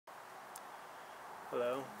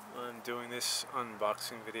Hello, I'm doing this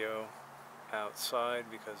unboxing video outside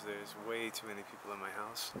because there's way too many people in my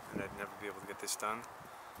house and I'd never be able to get this done.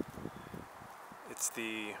 It's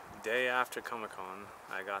the day after ComicCon.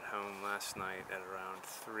 I got home last night at around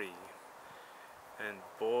 3 and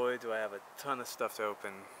boy do I have a ton of stuff to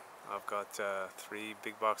open. I've got 3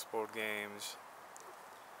 big box board games,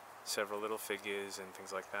 several little figures and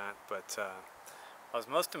things like that, but I was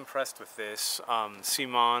most impressed with this.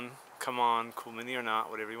 Simon, Come On, Cool Mini or Not,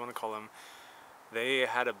 whatever you want to call them, they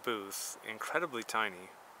had a booth, incredibly tiny,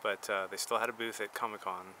 but they still had a booth at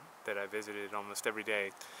Comic-Con that I visited almost every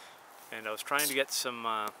day. And I was trying to get some,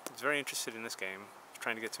 I was very interested in this game, I was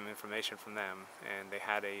trying to get some information from them, and they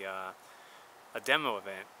had a demo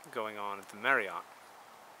event going on at the Marriott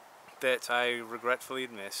that I regretfully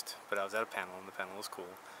had missed, but I was at a panel and the panel was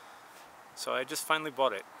cool. So I just finally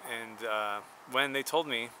bought it, and when they told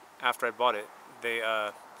me, after I bought it,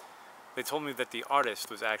 they told me that the artist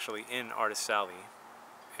was actually in Artist Alley,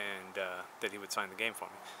 and that he would sign the game for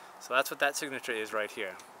me. So that's what that signature is right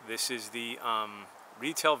here. This is the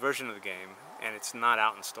retail version of the game, and it's not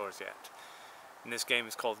out in stores yet. And this game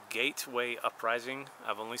is called Gateway Uprising.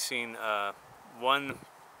 I've only seen one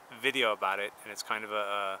video about it, and it's kind of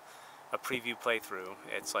a preview playthrough.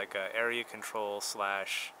 It's like an area control /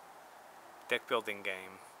 deck building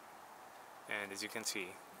game, and as you can see,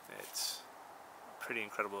 it's pretty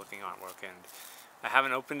incredible looking artwork, and I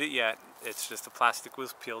haven't opened it yet. It's just the plastic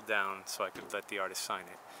was peeled down so I could let the artist sign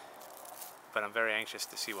it, but I'm very anxious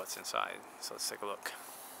to see what's inside, so let's take a look.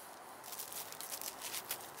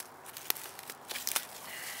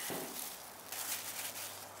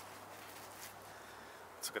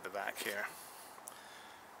 Let's look at the back here.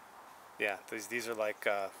 Yeah, these are like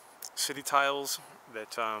city tiles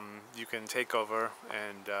that you can take over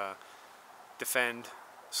and defend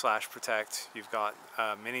 / protect. You've got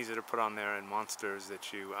minis that are put on there and monsters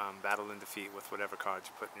that you battle and defeat with whatever cards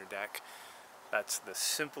you put in your deck. That's the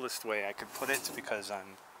simplest way I could put it because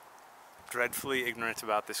I'm dreadfully ignorant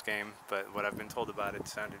about this game, but what I've been told about it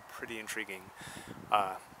sounded pretty intriguing.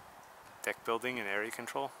 Deck building and area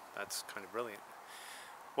control, that's kind of brilliant.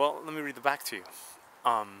 Well, let me read the back to you.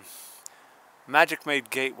 Magic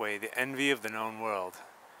made Gateway the envy of the known world,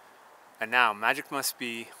 and now magic must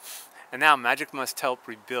help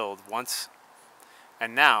rebuild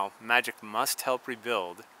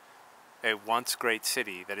a once great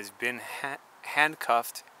city that has been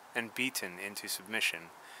handcuffed and beaten into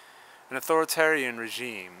submission. An authoritarian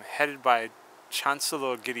regime headed by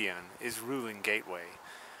Chancellor Gideon is ruling Gateway,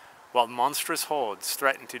 while monstrous hordes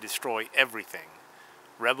threaten to destroy everything.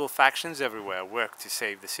 Rebel factions everywhere work to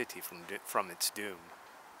save the city from its doom.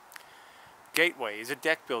 Gateway is a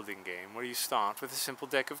deck-building game where you start with a simple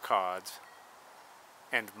deck of cards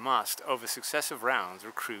and must, over successive rounds,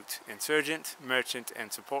 recruit insurgent, merchant,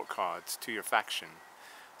 and support cards to your faction.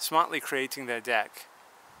 Smartly creating their deck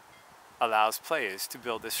allows players to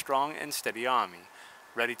build a strong and steady army,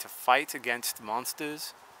 ready to fight against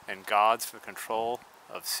monsters and guards for control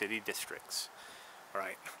of city districts.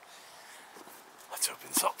 Alright. Let's open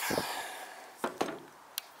this up.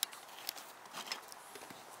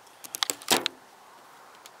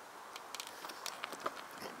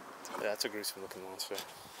 Yeah, that's a gruesome looking monster.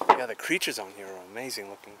 Yeah, the creatures on here are amazing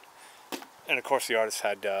looking. And of course the artist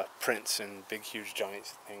had prints and big huge giant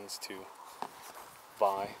things to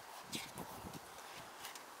buy.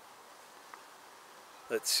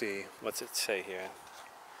 Let's see, what's it say here?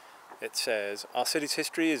 It says, our city's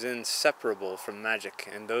history is inseparable from magic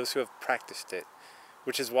and those who have practiced it,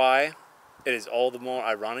 which is why it is all the more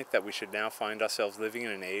ironic that we should now find ourselves living in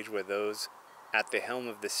an age where those at the helm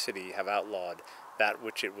of this city have outlawed that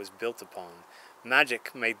which it was built upon.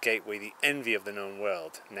 Magic made Gateway the envy of the known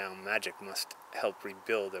world. Now magic must help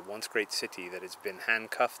rebuild a once great city that has been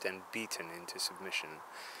handcuffed and beaten into submission.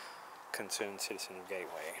 Concerned citizen of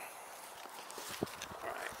Gateway.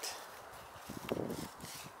 Alright.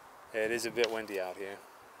 It is a bit windy out here.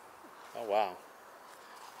 Oh wow.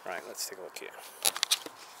 Alright, let's take a look here.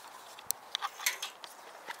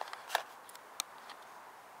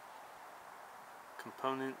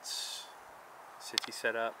 Components, city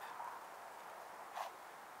setup.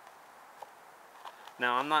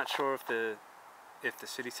 Now I'm not sure if the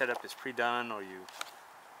city setup is pre-done or you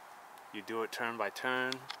do it turn by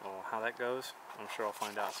turn or how that goes. I'm sure I'll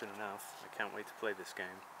find out soon enough. I can't wait to play this game.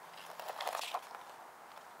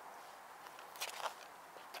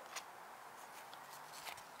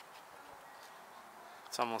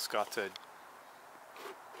 It's almost got a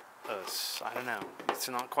I don't know, it's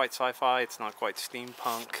not quite sci-fi, it's not quite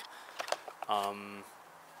steampunk,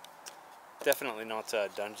 definitely not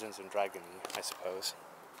Dungeons and Dragons, I suppose.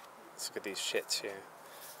 Let's look at these chits here.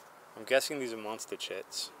 I'm guessing these are monster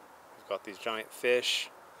chits. We've got these giant fish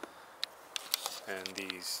and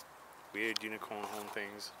these weird unicorn horn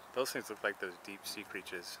things. Those things look like those deep sea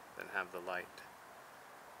creatures that have the light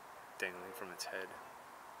dangling from its head.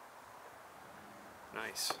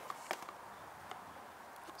 Nice.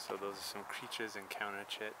 So those are some creatures and counter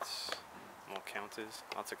chits. More counters.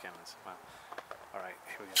 Lots of counters. Wow. Alright,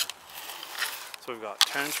 here we go. So we've got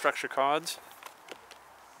turn structure cards.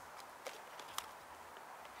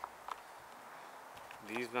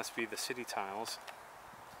 These must be the city tiles.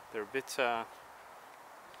 They're a bit, I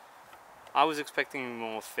was expecting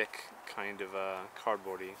more thick kind of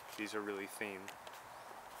cardboardy. These are really thin.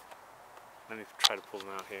 Let me try to pull them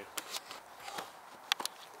out here.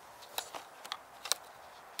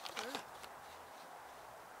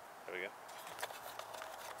 There we go.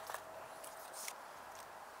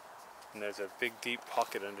 And there's a big deep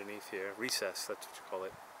pocket underneath here. Recess, that's what you call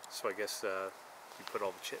it. So I guess you put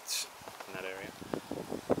all the chits in that area.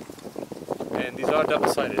 And these are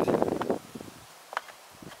double-sided.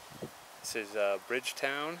 This is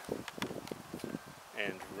Bridgetown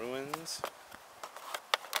and Ruins.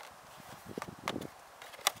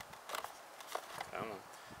 Come on.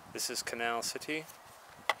 This is Canal City.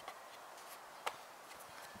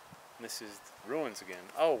 This is Ruins again.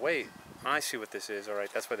 Oh wait, I see what this is.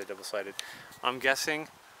 Alright, that's why they're double-sided. I'm guessing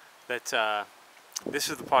that this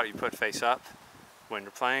is the part you put face up when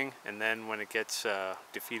you're playing, and then when it gets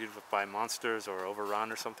defeated by monsters or overrun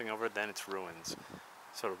or something over it, then it's Ruins.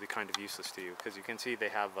 So it'll be kind of useless to you, because you can see they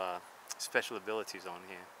have special abilities on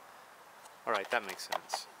here. Alright, that makes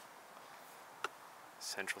sense.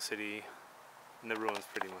 Central City, and the Ruins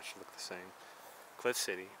pretty much look the same. Cliff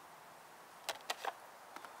City.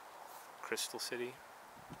 Crystal City.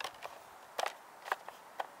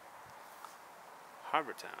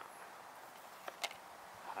 Harbor Town.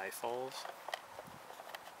 High Falls.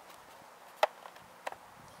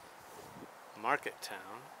 Market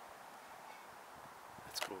Town.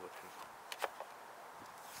 That's cool looking.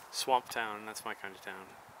 Swamp Town, that's my kind of town.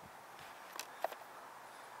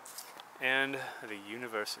 And the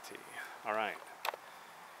University. Alright.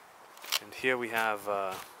 And here we have,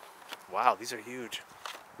 wow, these are huge.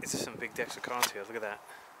 These are some big decks of cards here, look at that.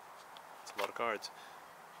 It's a lot of cards.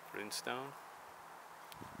 Runestone.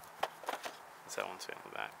 What's that one say on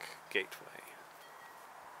the back? Gateway.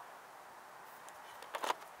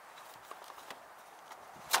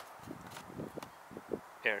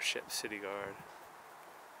 Airship, City Guard.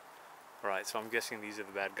 Alright, so I'm guessing these are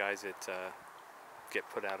the bad guys that get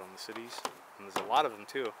put out on the cities. And there's a lot of them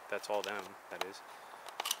too. That's all them, that is.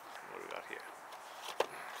 What do we got here?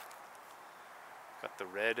 Got the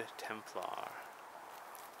Red Templar.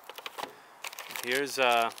 And here's,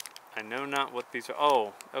 I know not what these are.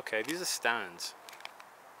 Oh, okay, these are stands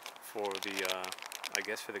for the, I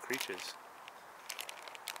guess for the creatures.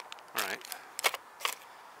 Alright.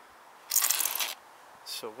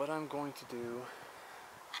 So what I'm going to do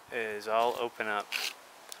is I'll open up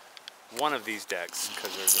one of these decks,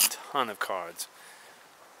 because there's a ton of cards,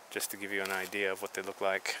 just to give you an idea of what they look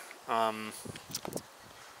like.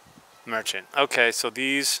 Merchant. Okay, so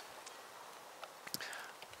these,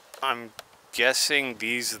 I'm guessing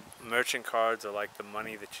these merchant cards are like the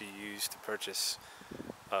money that you use to purchase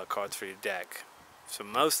cards for your deck. So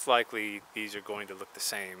most likely these are going to look the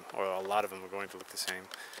same, or a lot of them are going to look the same.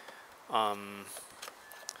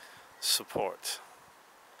 Support.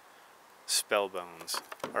 Spellbones.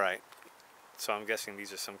 Alright, so I'm guessing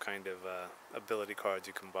these are some kind of ability cards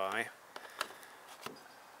you can buy.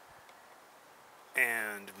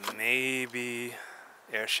 And maybe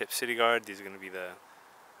Airship, City Guard. These are going to be the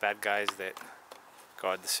bad guys that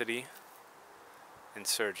guard the city.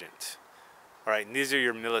 Insurgent. Alright, and these are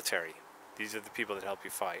your military. These are the people that help you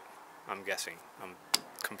fight. I'm guessing. I'm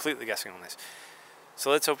completely guessing on this. So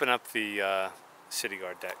let's open up the City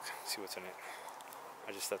Guard deck. See what's in it.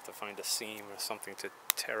 I just have to find a seam or something to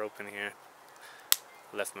tear open here.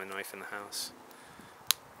 I left my knife in the house.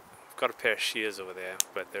 I've got a pair of shears over there,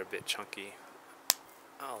 but they're a bit chunky.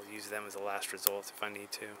 I'll use them as a last resort if I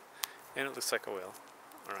need to. And it looks like I will.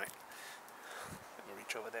 Alright. Let me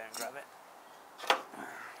reach over there and grab it.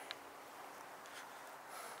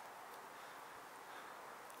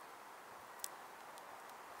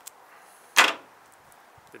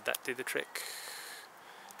 Did that do the trick?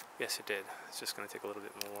 Yes, it did. It's just going to take a little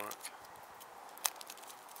bit more work.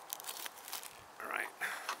 Alright.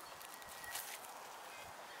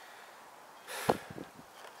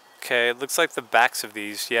 Okay, it looks like the backs of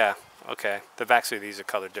these, yeah, okay. The backs of these are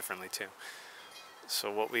colored differently too.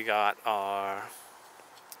 So what we got are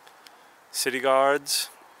City Guards,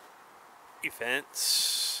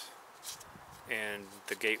 Events, and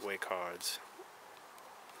the gateway cards.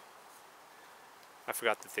 I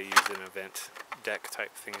forgot that they used an event deck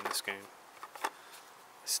type thing in this game.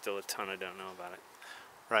 Still a ton I don't know about it.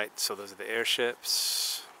 Right, so those are the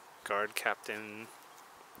airships, Guard Captain,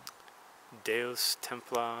 Deus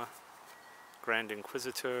Templar, Grand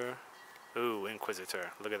Inquisitor. Ooh,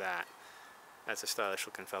 Inquisitor, look at that. That's a stylish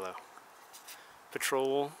looking fellow.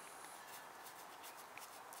 Patrol,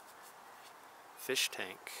 Fish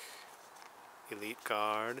Tank, Elite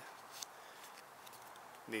Guard.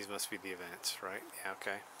 These must be the events, right? Yeah,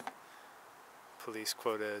 okay. Police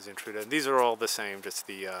quotas, intruder. These are all the same, just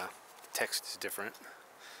the text is different.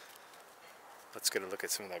 Let's get a look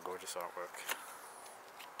at some of that gorgeous artwork.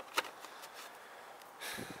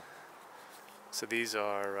 So these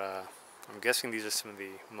are, I'm guessing these are some of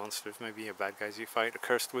the monsters, maybe, or bad guys you fight. A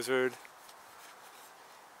Cursed Wizard,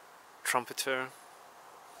 Trumpeter,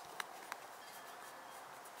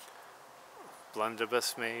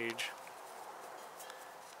 Blunderbuss Mage,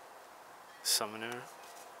 Summoner,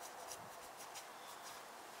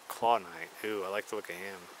 Claw Knight. Ooh, I like the look of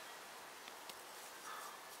him.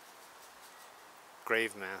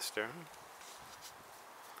 Grave Master,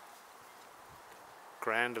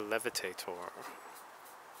 Grand Levitator,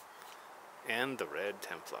 and the Red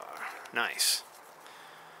Templar. Nice.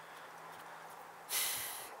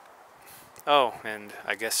 Oh, and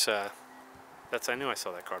I guess I knew I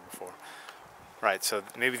saw that card before. Right, so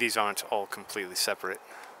maybe these aren't all completely separate,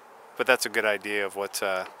 but that's a good idea of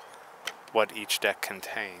what each deck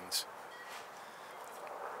contains.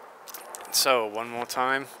 So one more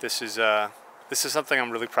time, this is something I'm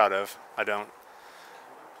really proud of. I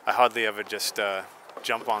hardly ever just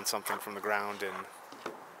jump on something from the ground and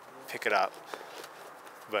pick it up.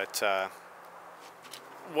 But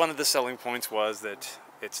one of the selling points was that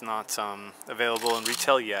it's not available in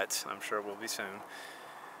retail yet. I'm sure it will be soon.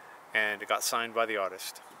 And it got signed by the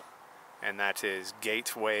artist. And that is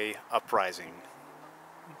Gateway Uprising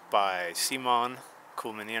by Simon,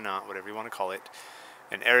 Cool Mini or not, whatever you want to call it.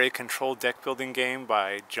 An area control deck building game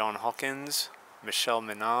by John Hawkins, Michelle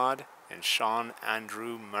Menard, and Sean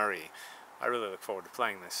Andrew Murray. I really look forward to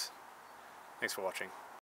playing this. Thanks for watching.